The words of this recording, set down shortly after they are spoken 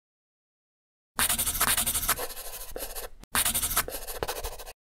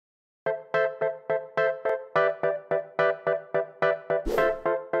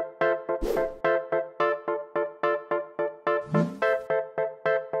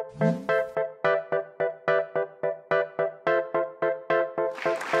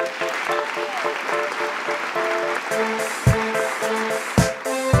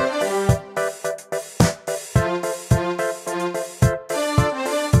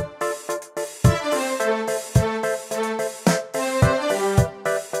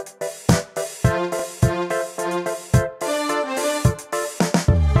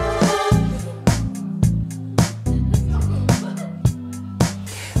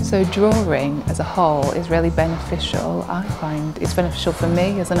So drawing as a whole is really beneficial. I find it's beneficial for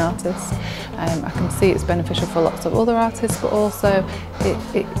me as an artist. I can see it's beneficial for lots of other artists, but also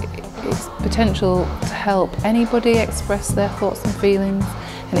it's potential to help anybody express their thoughts and feelings.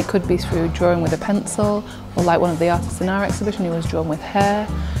 And it could be through drawing with a pencil, or like one of the artists in our exhibition who was drawn with hair.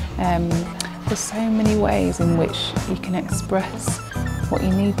 There's so many ways in which you can express what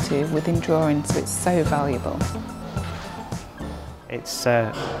you need to within drawing, so it's so valuable. It's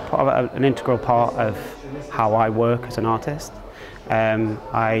an integral part of how I work as an artist.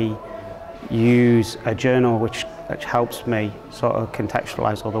 I use a journal which helps me sort of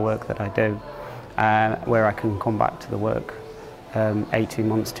contextualise all the work that I do, where I can come back to the work 18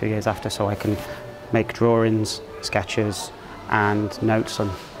 months, 2 years after, so I can make drawings, sketches and notes on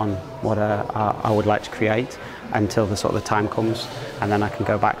what I would like to create until the sort of the time comes, and then I can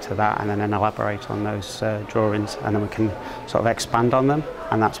go back to that and then elaborate on those drawings, and then we can sort of expand on them,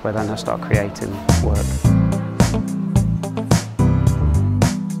 and that's where then I start creating work.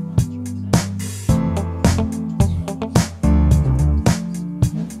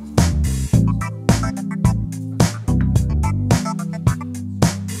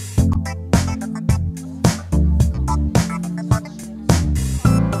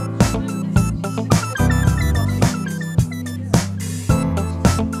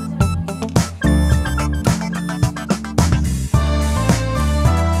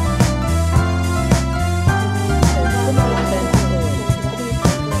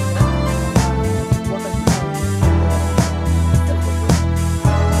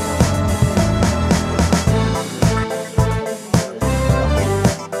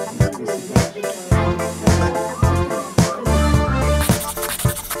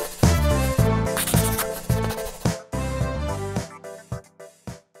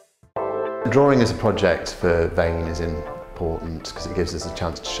 Drawing as a project for Vane is important because it gives us a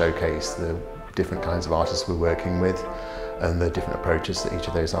chance to showcase the different kinds of artists we're working with and the different approaches that each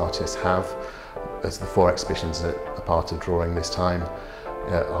of those artists have. As the 4 exhibitions that are part of drawing this time,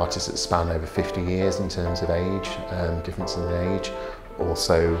 artists that span over 50 years in terms of age, difference in age,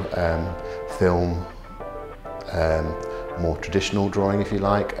 also film, more traditional drawing if you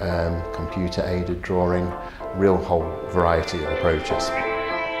like, computer aided drawing, real whole variety of approaches.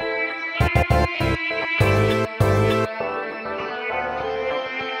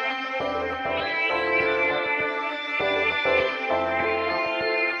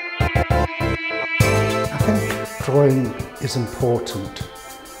 I think drawing is important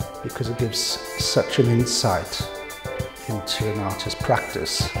because it gives such an insight into an artist's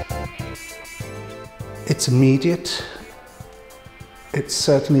practice. It's immediate. It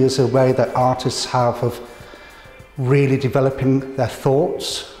certainly is a way that artists have of really developing their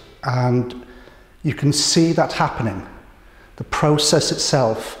thoughts, and you can see that happening. The process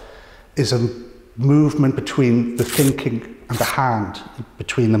itself is a movement between the thinking and the hand,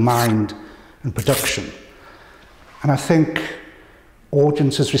 between the mind and production. And I think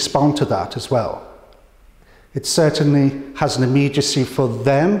audiences respond to that as well. It certainly has an immediacy for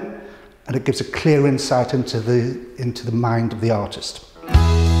them, and it gives a clear insight into the mind of the artist.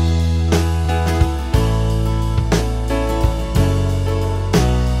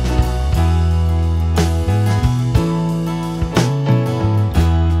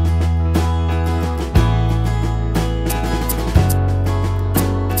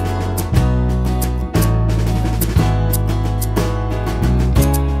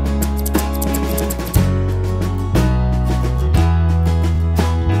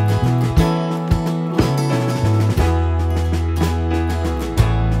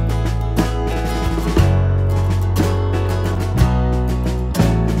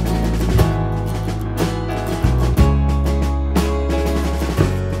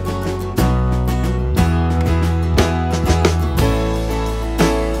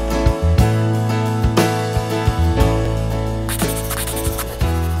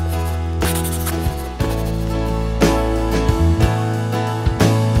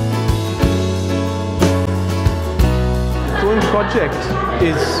 Project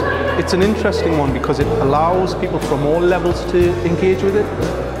it's an interesting one because it allows people from all levels to engage with it.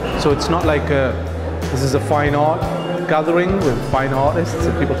 So it's not like this is a fine art gathering with fine artists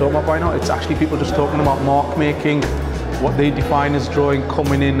and people talking about fine art. It's actually people just talking about mark making, what they define as drawing,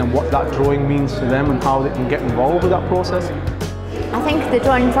 coming in and what that drawing means to them and how they can get involved with that process. I think the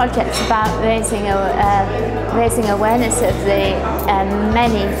drawing project's about raising awareness of the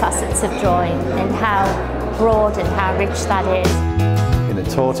many facets of drawing and how broad and how rich that is. In a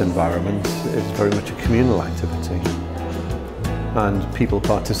taught environment, it's very much a communal activity, and people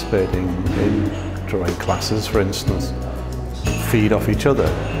participating in drawing classes, for instance, feed off each other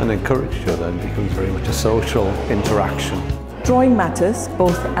and encourage each other, and it becomes very much a social interaction. Drawing matters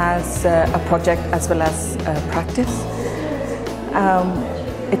both as a project as well as practice.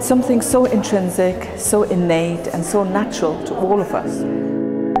 It's something so intrinsic, so innate and so natural to all of us.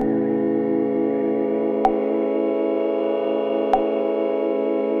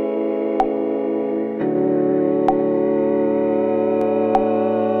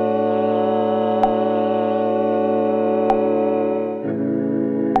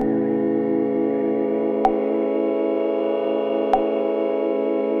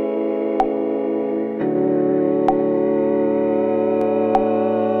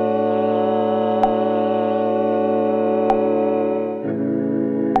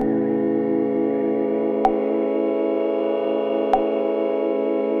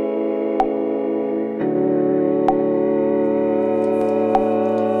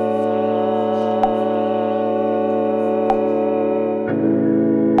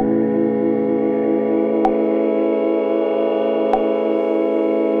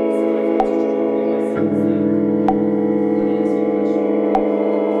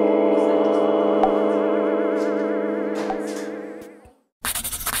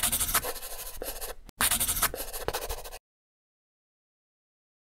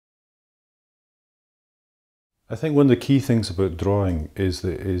 I think one of the key things about drawing is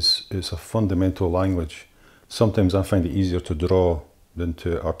that it's a fundamental language. Sometimes I find it easier to draw than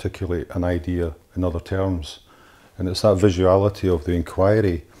to articulate an idea in other terms. And it's that visuality of the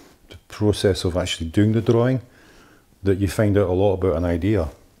inquiry, the process of actually doing the drawing, that you find out a lot about an idea.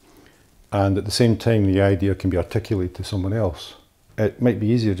 And at the same time, the idea can be articulated to someone else. It might be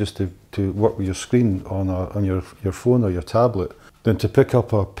easier just to work with your screen on your phone or your tablet than to pick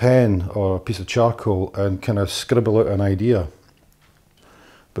up a pen or a piece of charcoal and kind of scribble out an idea.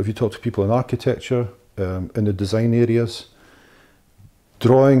 But if you talk to people in architecture, in the design areas,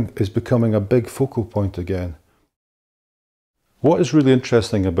 drawing is becoming a big focal point again. What is really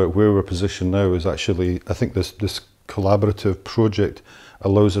interesting about where we're positioned now is actually, I think this collaborative project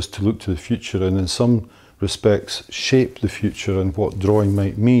allows us to look to the future and in some respects shape the future and what drawing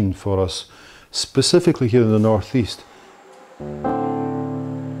might mean for us, specifically here in the Northeast.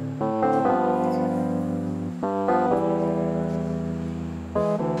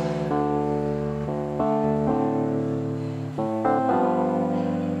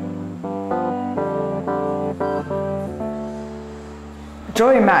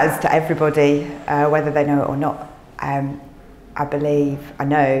 Drawing matters to everybody, whether they know it or not. I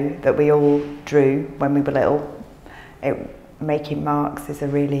know that we all drew when we were little. Making marks is a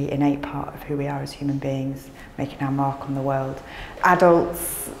really innate part of who we are as human beings, making our mark on the world.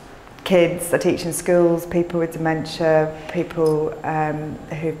 Adults, kids, I teach in schools, people with dementia, people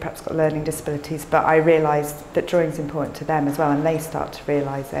who've perhaps got learning disabilities, but I realised that drawing's important to them as well, and they start to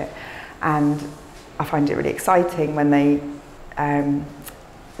realise it. And I find it really exciting when they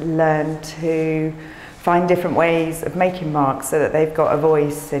learn to find different ways of making marks so that they've got a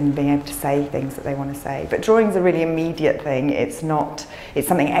voice in being able to say things that they want to say. But drawing's a really immediate thing. It's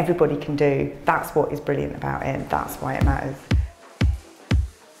something everybody can do. That's what is brilliant about it. That's why it matters.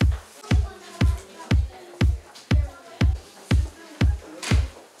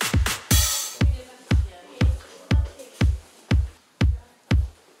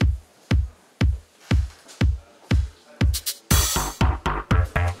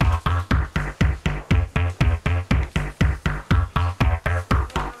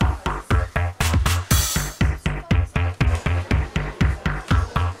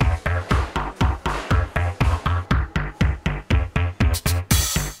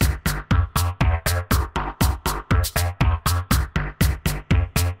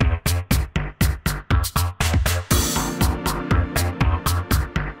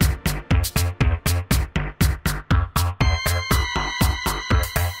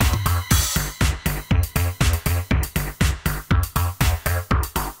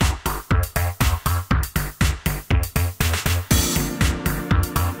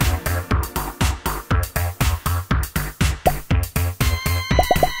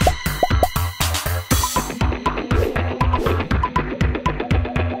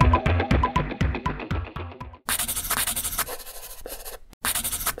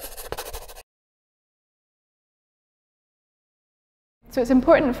 So it's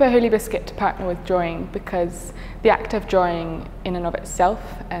important for Holy Biscuit to partner with drawing because the act of drawing in and of itself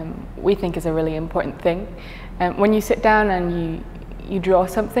we think is a really important thing. When you sit down and you draw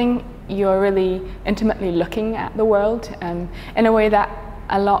something, you're really intimately looking at the world in a way that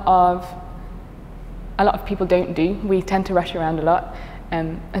a lot of people don't do. We tend to rush around a lot.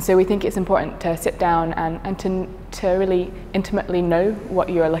 And so we think it's important to sit down and to really intimately know what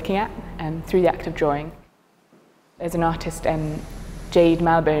you're looking at through the act of drawing. There's an artist, Jade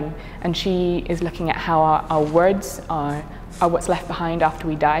Malbone, and she is looking at how our words are what's left behind after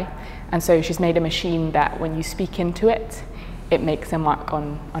we die. And so she's made a machine that when you speak into it, it makes a mark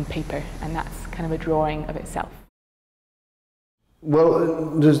on paper, and that's kind of a drawing of itself.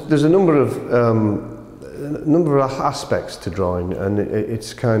 Well, there's a number of aspects to drawing, and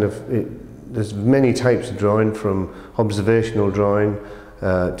there's many types of drawing, from observational drawing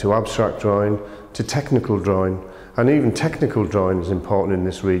to abstract drawing to technical drawing. And even technical drawing is important in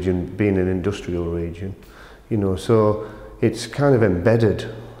this region, being an industrial region, you know, so it's kind of embedded,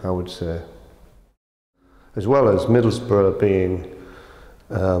 I would say. As well as Middlesbrough being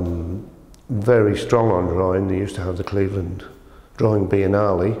very strong on drawing, they used to have the Cleveland Drawing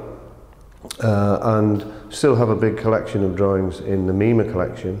Biennale, and still have a big collection of drawings in the MIMA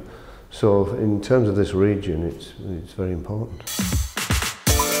collection. So in terms of this region, it's very important.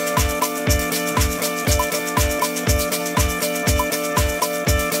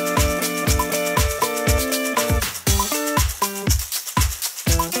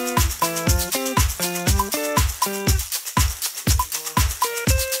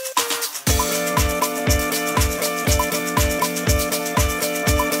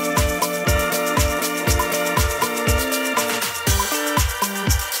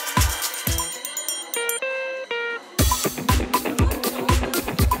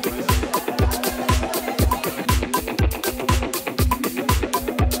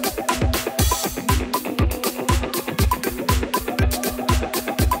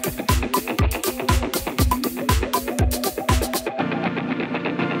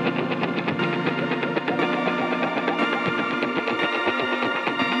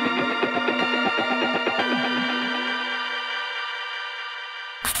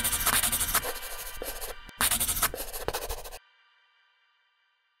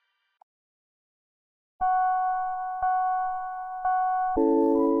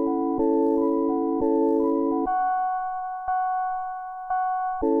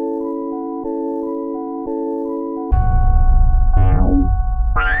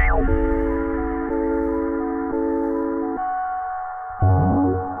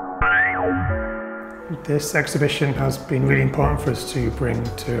 This exhibition has been really important for us to bring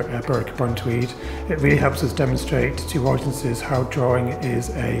to Berwick-upon-Tweed. It really helps us demonstrate to audiences how drawing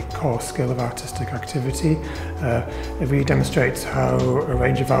is a core skill of artistic activity. It really demonstrates how a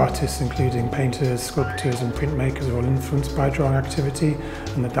range of artists, including painters, sculptors and printmakers, are all influenced by drawing activity,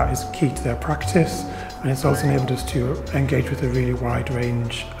 and that is key to their practice. And it's also enabled us to engage with a really wide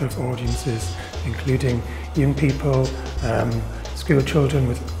range of audiences, including young people, school children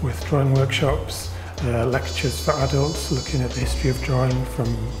with drawing workshops, lectures for adults looking at the history of drawing from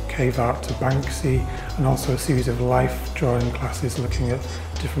cave art to Banksy, and also a series of life drawing classes looking at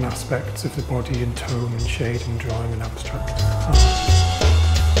different aspects of the body and tone and shade and drawing and abstract art.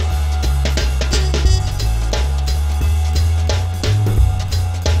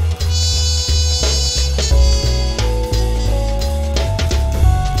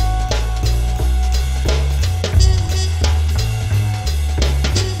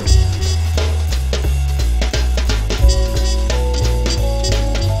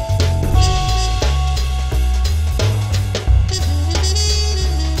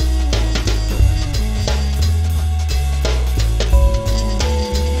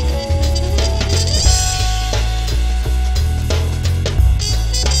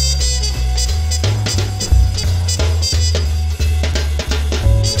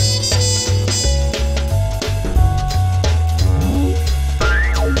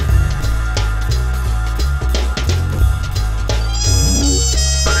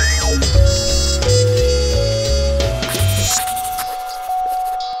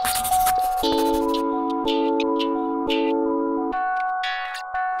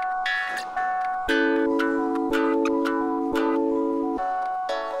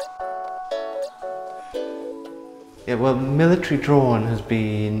 Yeah, well, military drawing has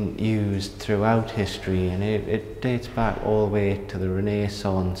been used throughout history, and it dates back all the way to the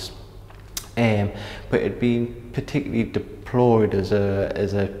Renaissance. But it had been particularly deployed as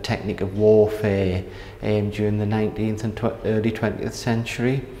a technique of warfare during the 19th and early 20th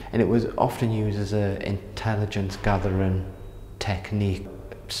century, and it was often used as an intelligence gathering technique.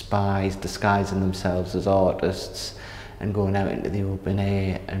 Spies disguising themselves as artists and going out into the open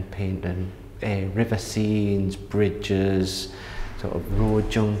air and painting river scenes, bridges, sort of road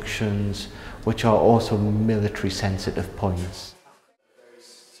junctions, which are also military sensitive points.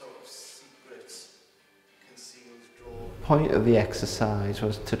 point of the exercise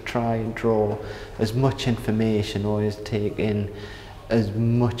was to try and draw as much information or take in as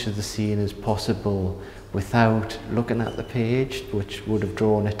much of the scene as possible without looking at the page, which would have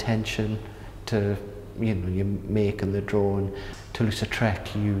drawn attention to, you know, you making the drawing.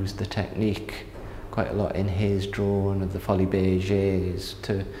 Toulouse-Lautrec used the technique quite a lot in his drawing of the Folies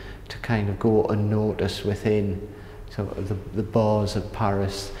Bergère to kind of go unnoticed within sort of the bars of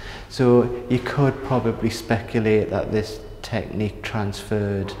Paris. So you could probably speculate that this technique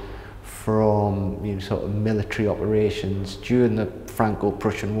transferred from, you know, sort of military operations during the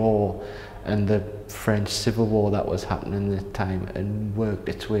Franco-Prussian War and the French Civil War that was happening at the time, and worked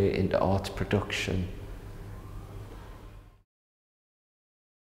its way into arts production.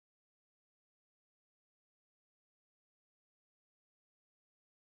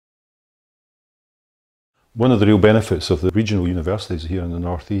 One of the real benefits of the regional universities here in the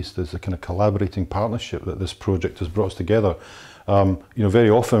Northeast is the kind of collaborating partnership that this project has brought us together. You know, very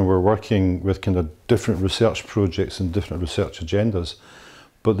often we're working with kind of different research projects and different research agendas,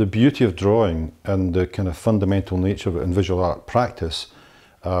 but the beauty of drawing and the kind of fundamental nature of it in visual art practice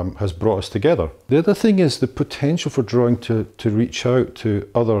has brought us together. The other thing is the potential for drawing to reach out to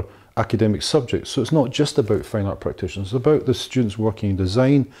other academic subjects. So it's not just about fine art practitioners, it's about the students working in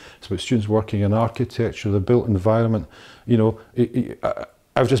design, it's about students working in architecture, the built environment. You know,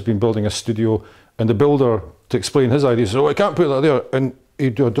 I've just been building a studio, and the builder, to explain his ideas, says, oh, I can't put that there, and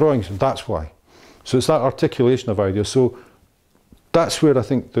he'd do a drawing, and that's why. So it's that articulation of ideas. So that's where I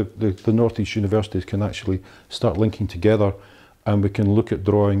think the Northeast universities can actually start linking together, and we can look at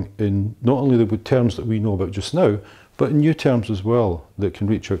drawing in not only the terms that we know about just now, but in new terms as well that can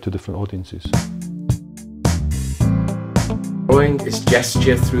reach out to different audiences. Drawing is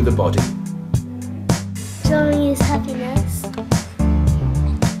gesture through the body. Drawing is happiness.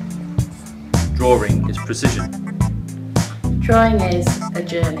 Drawing is precision. Drawing is a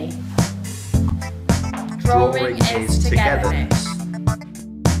journey. Drawing is togetherness.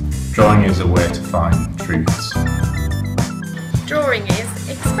 Drawing is a way to find truths. Drawing is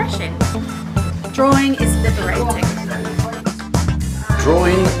expression. Drawing is liberating.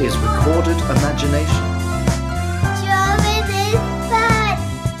 Drawing is recorded imagination. Drawing is fun.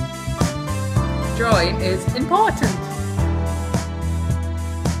 Drawing is important.